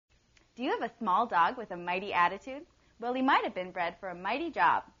Do you have a small dog with a mighty attitude? Well, he might have been bred for a mighty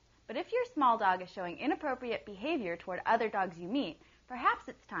job. But if your small dog is showing inappropriate behavior toward other dogs you meet, perhaps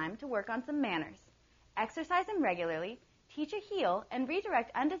it's time to work on some manners. Exercise him regularly, teach a heel, and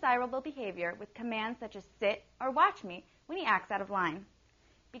redirect undesirable behavior with commands such as sit or watch me when he acts out of line.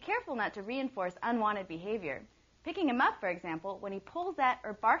 Be careful not to reinforce unwanted behavior. Picking him up, for example, when he pulls at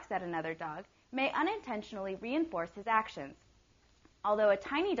or barks at another dog may unintentionally reinforce his actions. Although a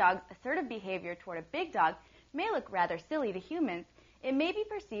tiny dog's assertive behavior toward a big dog may look rather silly to humans, it may be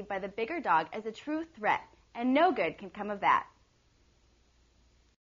perceived by the bigger dog as a true threat, and no good can come of that.